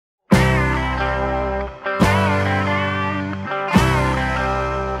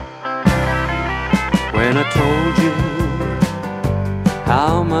told you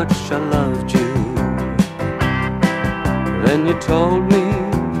how much I loved you. Then you told me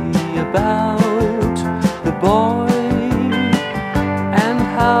about the boy and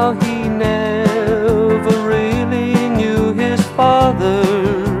how he never really knew his father,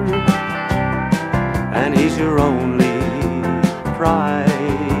 and he's your only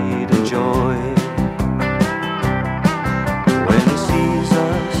pride and joy. When he sees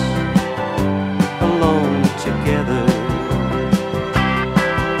us alone together,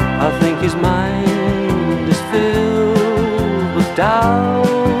 I think his mind is filled with doubt.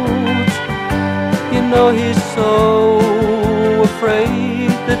 You know he's so afraid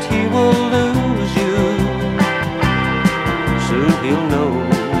that he will lose you. Soon he'll know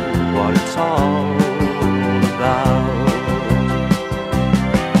what it's all about.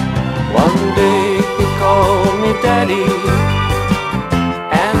 One day he'll call me daddy,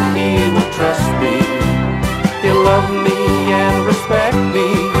 and he will trust me. He'll love me and respect me.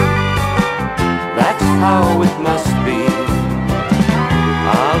 That's how it must be.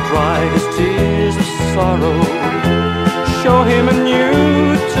 I'll dry his tears of sorrow, show him a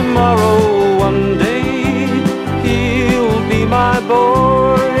new tomorrow. One day he'll be my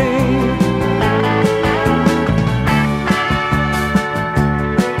boy.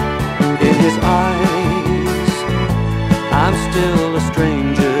 In his eyes I'm still a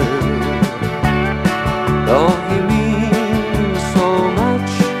stranger, though he means so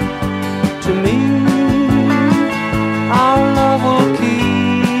much to me. Our love will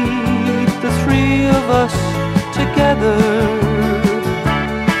keep the three of us together.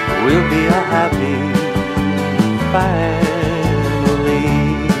 We'll be a happy family.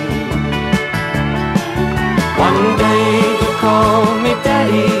 One day he'll call me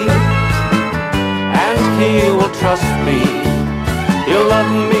daddy,